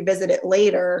we revisit it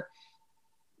later,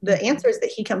 the answers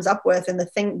that he comes up with and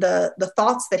the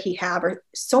thoughts that he have are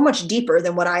so much deeper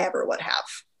than what I ever would have.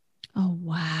 Oh,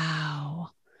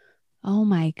 wow. Oh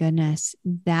my goodness.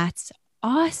 That's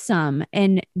awesome.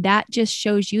 And that just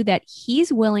shows you that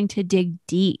he's willing to dig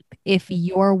deep if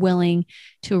you're willing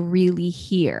to really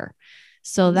hear.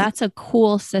 So that's a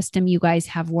cool system you guys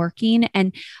have working.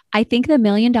 And I think the $1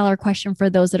 million question for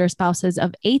those that are spouses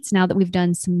of 8s, now that we've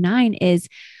done some 9, is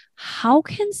how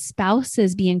can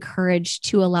spouses be encouraged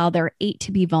to allow their 8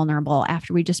 to be vulnerable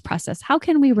after we just process? How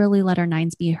can we really let our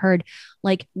 9s be heard?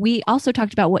 Like we also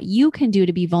talked about what you can do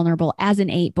to be vulnerable as an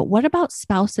 8, but what about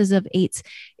spouses of 8s?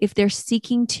 If they're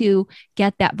seeking to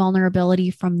get that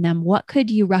vulnerability from them, what could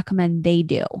you recommend they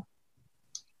do?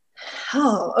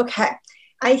 Oh, okay.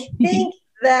 I think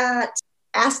that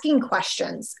asking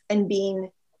questions and being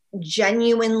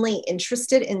genuinely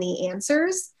interested in the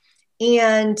answers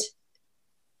and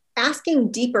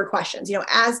asking deeper questions,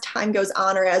 as time goes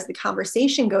on or as the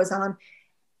conversation goes on,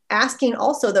 asking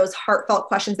also those heartfelt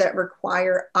questions that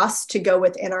require us to go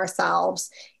within ourselves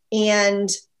and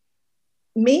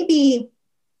maybe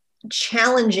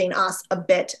challenging us a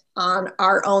bit on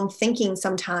our own thinking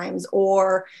sometimes,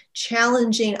 or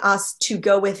challenging us to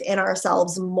go within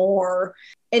ourselves more.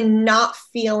 and not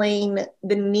feeling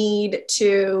the need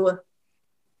to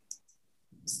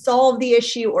solve the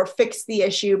issue or fix the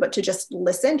issue, but to just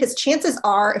listen. Because chances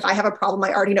are, if I have a problem,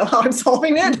 I already know how I'm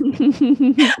solving it.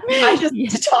 I just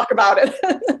need to talk about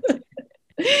it.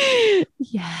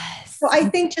 Yes. So I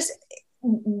think just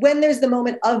when there's the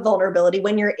moment of vulnerability,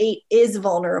 when your 8 is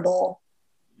vulnerable,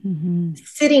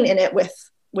 sitting in it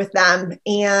with them,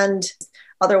 and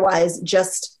otherwise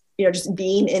just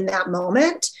being in that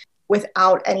moment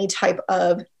without any type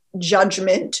of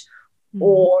judgment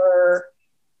or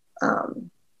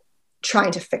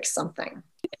trying to fix something.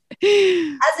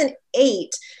 As an 8,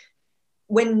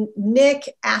 when Nick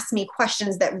asked me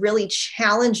questions that really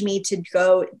challenged me to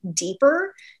go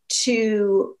deeper,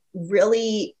 to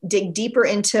really dig deeper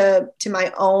into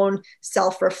my own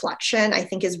self-reflection, I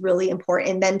think is really important.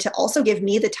 And then to also give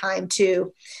me the time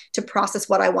to process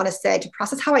what I want to say, to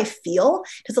process how I feel.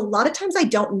 Because a lot of times I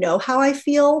don't know how I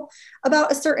feel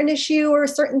about a certain issue or a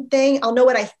certain thing. I'll know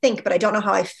what I think, but I don't know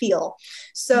how I feel.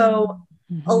 So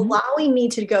allowing me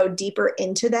to go deeper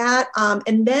into that.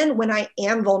 And then when I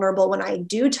am vulnerable, when I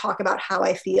do talk about how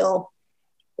I feel,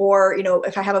 or,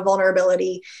 if I have a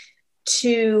vulnerability,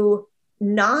 to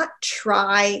not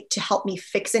try to help me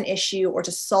fix an issue or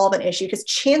to solve an issue, because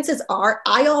chances are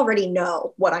I already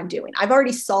know what I'm doing. I've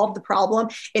already solved the problem.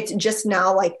 It's just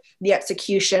now like the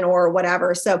execution or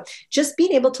whatever. So just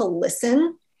being able to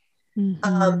listen,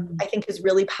 I think is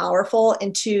really powerful,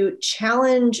 and to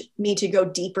challenge me to go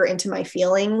deeper into my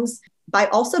feelings by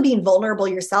also being vulnerable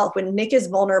yourself. When Nick is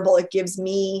vulnerable, it gives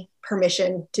me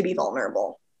permission to be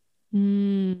vulnerable.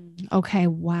 Okay.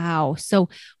 Wow. So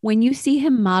when you see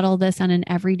him model this on an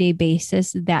everyday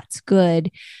basis, that's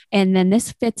good. And then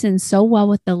this fits in so well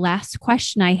with the last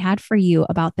question I had for you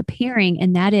about the pairing.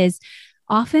 And that is,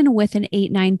 often with an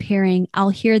 8-9 pairing, I'll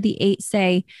hear the 8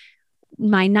 say,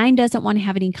 my 9 doesn't want to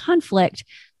have any conflict.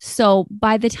 So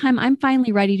by the time I'm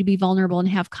finally ready to be vulnerable and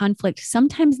have conflict,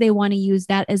 sometimes they want to use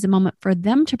that as a moment for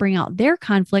them to bring out their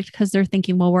conflict, because they're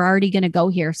thinking, well, we're already going to go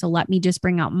here, so let me just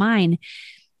bring out mine.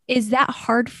 Is that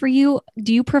hard for you?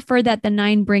 Do you prefer that the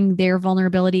 9 bring their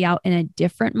vulnerability out in a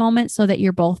different moment so that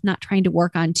you're both not trying to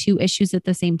work on 2 issues at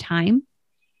the same time?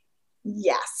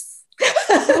 Yes.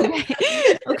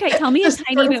 Okay. Tell me a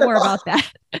tiny bit more about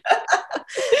that.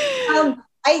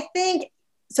 I think,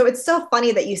 so it's so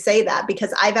funny that you say that,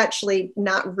 because I've actually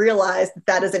not realized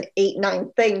that is an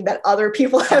 8-9 thing that other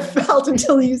people have felt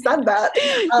until you said that.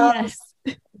 Yes.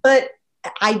 But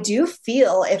I do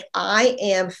feel if I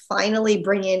am finally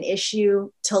bringing an issue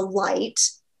to light,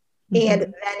 and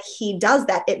then he does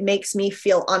that, it makes me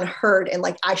feel unheard and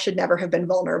like I should never have been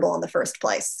vulnerable in the first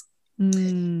place.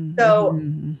 So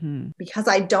because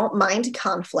I don't mind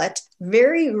conflict,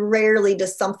 very rarely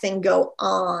does something go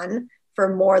on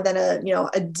for more than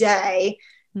a day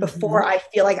before I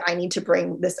feel like I need to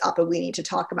bring this up and we need to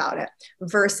talk about it.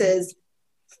 Versus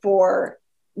for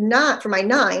my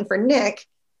 9, for Nick,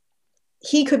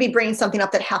 he could be bringing something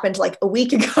up that happened like a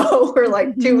week ago or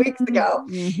like 2 weeks ago.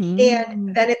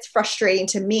 And then it's frustrating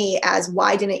to me as,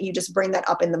 why didn't you just bring that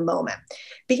up in the moment?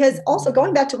 Because also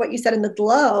going back to what you said in the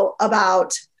glow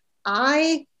about,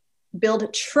 I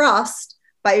build trust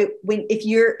by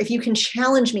if you can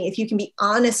challenge me, if you can be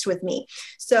honest with me.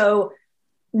 So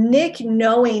Nick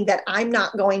knowing that I'm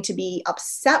not going to be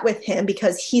upset with him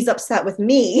because he's upset with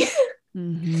me,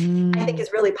 I think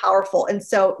is really powerful. And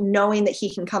so knowing that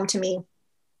he can come to me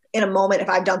in a moment if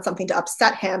I've done something to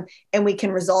upset him, and we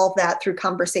can resolve that through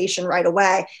conversation right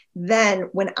away. Then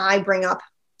when I bring up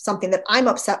something that I'm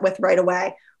upset with right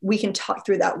away, we can talk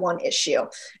through that one issue.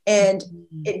 And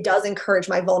it does encourage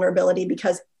my vulnerability,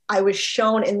 because I was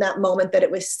shown in that moment that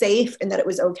it was safe and that it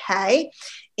was okay,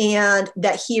 and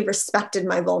that he respected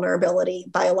my vulnerability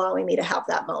by allowing me to have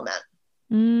that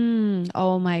moment.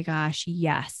 Oh my gosh.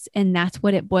 Yes. And that's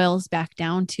what it boils back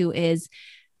down to, is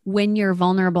when you're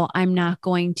vulnerable, I'm not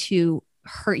going to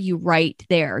hurt you right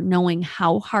there, knowing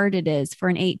how hard it is for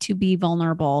an 8 to be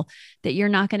vulnerable, that you're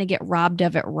not going to get robbed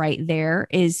of it right there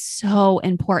is so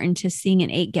important to seeing an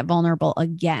 8 get vulnerable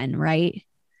again, right?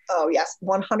 Oh yes,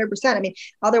 100%. I mean,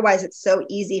 otherwise it's so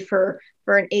easy for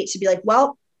an 8 to be like,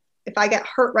 well, if I get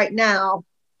hurt right now,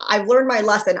 I've learned my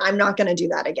lesson. I'm not going to do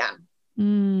that again.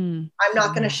 I'm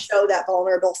not going to show that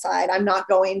vulnerable side. I'm not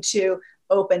going to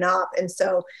open up. And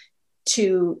so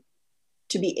to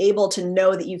be able to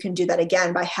know that you can do that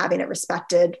again by having it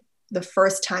respected the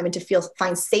first time, and to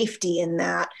find safety in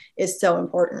that, is so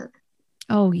important.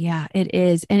 Oh yeah, it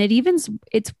is. And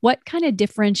it's what kind of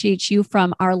differentiates you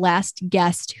from our last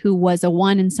guest, who was a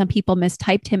 1, and some people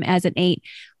mistyped him as an 8,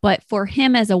 but for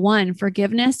him as a 1,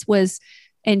 forgiveness was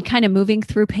and kind of moving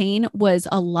through pain was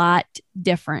a lot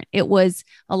different. It was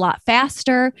a lot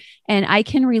faster. And I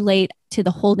can relate to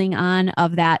the holding on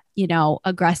of that,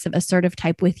 aggressive, assertive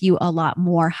type with you a lot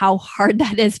more. How hard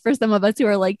that is for some of us who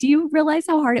are like, do you realize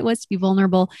how hard it was to be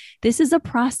vulnerable? This is a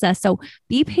process. So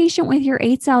be patient with your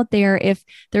eights out there if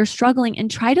they're struggling,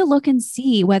 and try to look and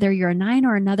see whether you're a 9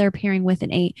 or another pairing with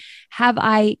an 8. Have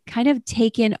I kind of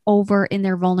taken over in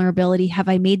their vulnerability? Have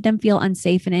I made them feel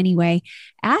unsafe in any way?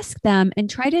 Ask them and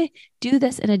try to do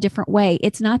this in a different way.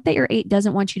 It's not that your 8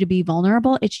 doesn't want you to be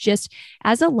vulnerable. It's just,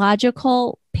 as a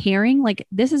logical pairing, like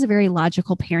this is a very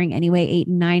logical pairing anyway. 8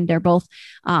 and 9, they're both,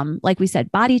 like we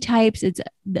said, body types. It's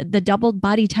the doubled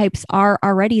body types are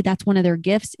already, that's one of their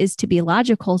gifts, is to be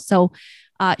logical. So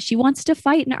she wants to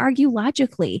fight and argue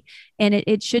logically. And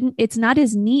it's not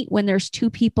as neat when there's two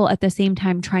people at the same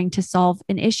time trying to solve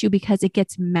an issue, because it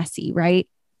gets messy, right?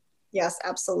 Yes,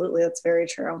 absolutely. That's very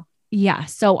true. Yeah.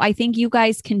 So I think you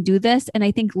guys can do this. And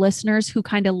I think listeners who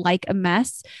kind of like a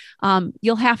mess,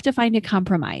 you'll have to find a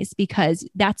compromise, because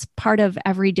that's part of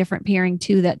every different pairing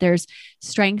too, that there's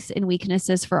strengths and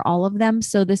weaknesses for all of them.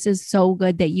 So this is so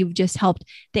good that you've just helped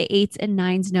the 8s and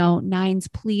 9s know,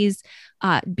 9s, please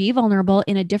be vulnerable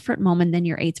in a different moment than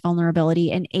your 8's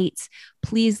vulnerability, and 8s,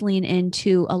 please lean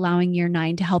into allowing your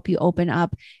 9 to help you open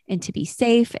up and to be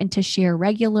safe and to share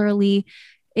regularly.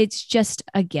 It's just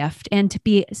a gift. And to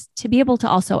be able to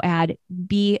also add,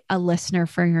 be a listener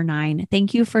for your 9.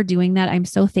 Thank you for doing that. I'm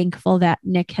so thankful that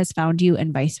Nick has found you,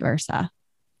 and vice versa.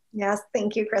 Yes.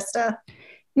 Thank you, Krista.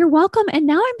 You're welcome. And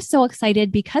now I'm so excited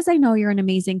because I know you're an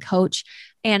amazing coach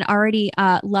and already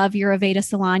love your Aveda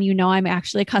salon. I'm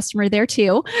actually a customer there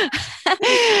too.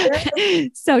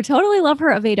 So totally love her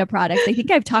Aveda products. I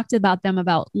think I've talked about them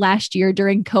about last year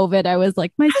during COVID. I was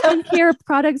like, my skincare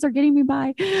products are getting me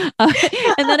by.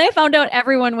 And then I found out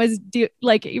everyone was you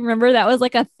remember that was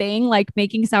like a thing, like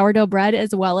making sourdough bread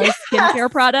as well as skincare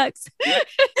products.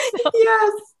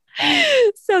 Yes.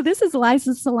 So this is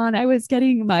Liza's salon I was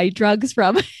getting my drugs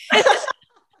from.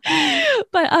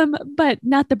 But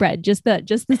not the bread, just the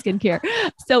skincare.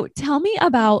 So tell me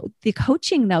about the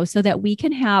coaching though, so that we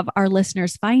can have our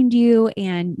listeners find you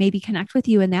and maybe connect with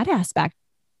you in that aspect.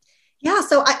 Yeah.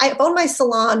 So I've owned my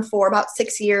salon for about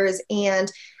 6 years,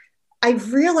 and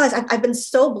I've realized I've been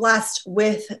so blessed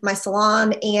with my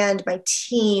salon and my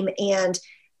team. And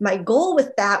my goal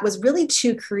with that was really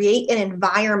to create an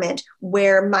environment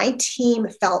where my team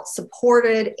felt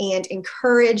supported and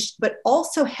encouraged, but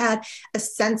also had a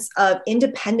sense of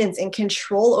independence and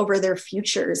control over their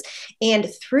futures. And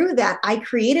through that, I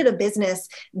created a business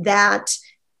that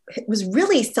was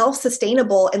really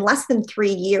self-sustainable in less than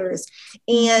 3 years.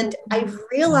 And I've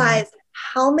realized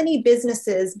how many business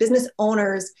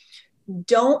owners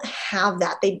don't have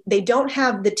that. They don't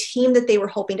have the team that they were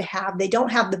hoping to have. They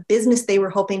don't have the business they were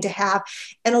hoping to have.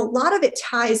 And a lot of it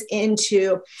ties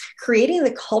into creating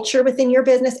the culture within your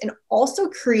business and also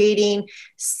creating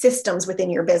systems within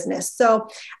your business. So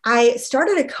I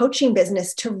started a coaching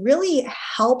business to really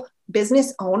help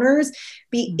business owners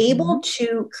be able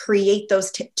to create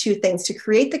those two things, to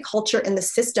create the culture and the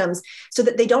systems so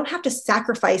that they don't have to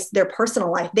sacrifice their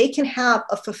personal life. They can have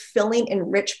a fulfilling and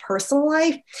rich personal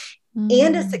life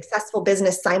and a successful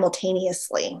business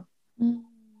simultaneously.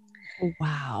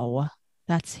 Wow.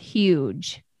 That's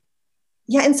huge.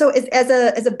 Yeah. And so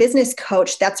as a business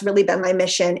coach, that's really been my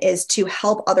mission, is to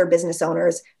help other business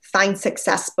owners find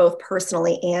success, both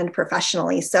personally and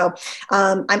professionally. So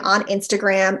I'm on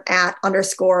Instagram at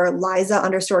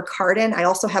 _Liza_Cardin. I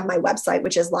also have my website,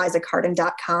 which is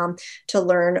lizacardin.com, to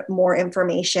learn more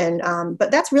information.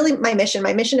 But that's really my mission.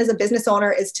 My mission as a business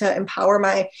owner is to empower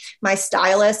my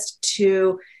stylists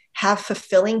to have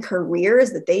fulfilling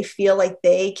careers that they feel like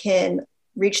they can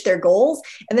reach their goals.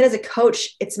 And then as a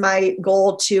coach, it's my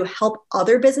goal to help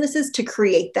other businesses to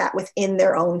create that within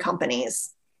their own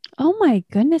companies. Oh my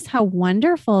goodness, how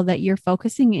wonderful that you're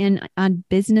focusing in on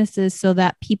businesses so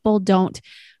that people don't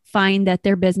find that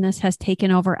their business has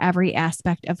taken over every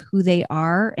aspect of who they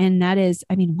are. And that is,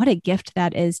 what a gift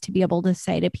that is to be able to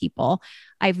say to people,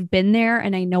 I've been there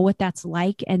and I know what that's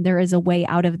like. And there is a way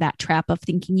out of that trap of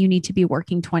thinking you need to be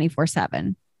working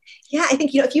 24/7. Yeah, I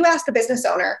think, if you ask a business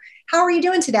owner, how are you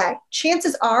doing today?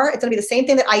 Chances are it's going to be the same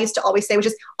thing that I used to always say, which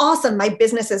is, awesome, my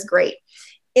business is great.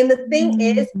 And the thing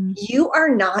is, you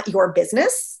are not your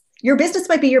business. Your business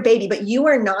might be your baby, but you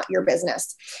are not your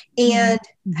business. And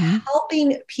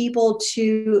helping people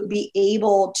to be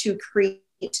able to create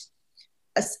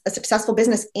a successful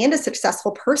business and a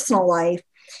successful personal life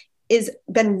is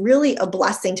been really a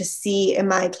blessing to see in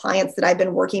my clients that I've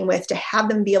been working with, to have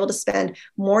them be able to spend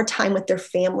more time with their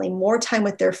family, more time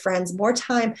with their friends, more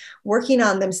time working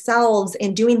on themselves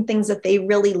and doing things that they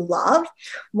really love,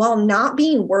 while not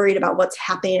being worried about what's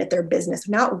happening at their business,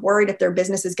 not worried if their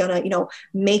business is going to,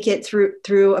 make it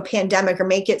through a pandemic or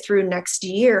make it through next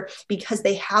year, because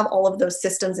they have all of those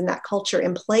systems and that culture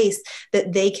in place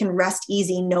that they can rest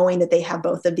easy knowing that they have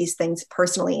both of these things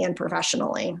personally and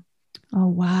professionally. Oh,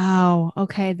 wow.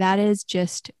 Okay. That is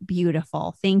just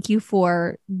beautiful. Thank you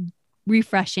for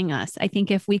refreshing us. I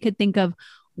think if we could think of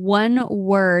one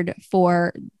word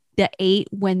for the 8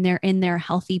 when they're in their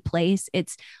healthy place,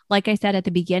 it's like I said at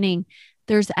the beginning,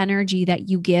 there's energy that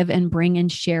you give and bring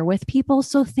and share with people.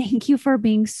 So thank you for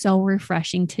being so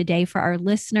refreshing today for our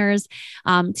listeners,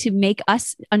 to make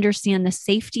us understand the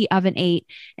safety of an 8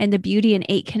 and the beauty an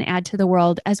 8 can add to the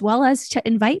world, as well as to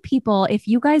invite people. If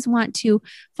you guys want to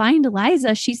find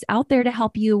Liza, she's out there to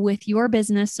help you with your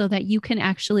business so that you can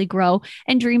actually grow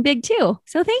and dream big too.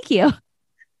 So thank you.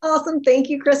 Awesome. Thank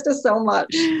you, Krista, so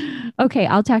much. Okay.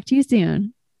 I'll talk to you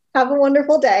soon. Have a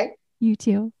wonderful day. You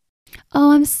too.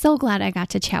 Oh, I'm so glad I got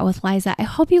to chat with Liza. I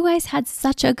hope you guys had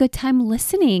such a good time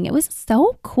listening. It was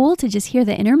so cool to just hear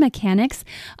the inner mechanics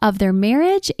of their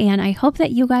marriage. And I hope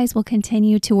that you guys will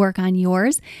continue to work on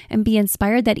yours and be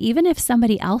inspired that even if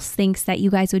somebody else thinks that you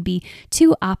guys would be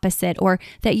too opposite, or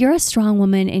that you're a strong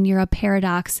woman and you're a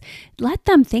paradox, let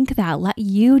them think that. Let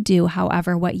you do,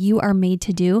 however, what you are made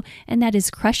to do. And that is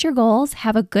crush your goals,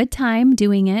 have a good time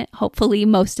doing it, hopefully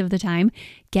most of the time.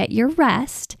 Get your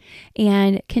rest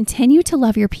and continue to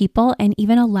love your people, and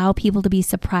even allow people to be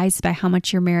surprised by how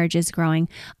much your marriage is growing.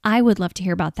 I would love to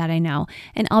hear about that, I know.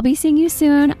 And I'll be seeing you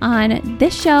soon on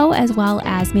this show, as well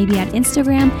as maybe at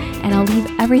Instagram, and I'll leave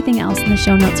everything else in the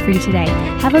show notes for you today.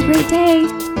 Have a great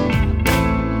day.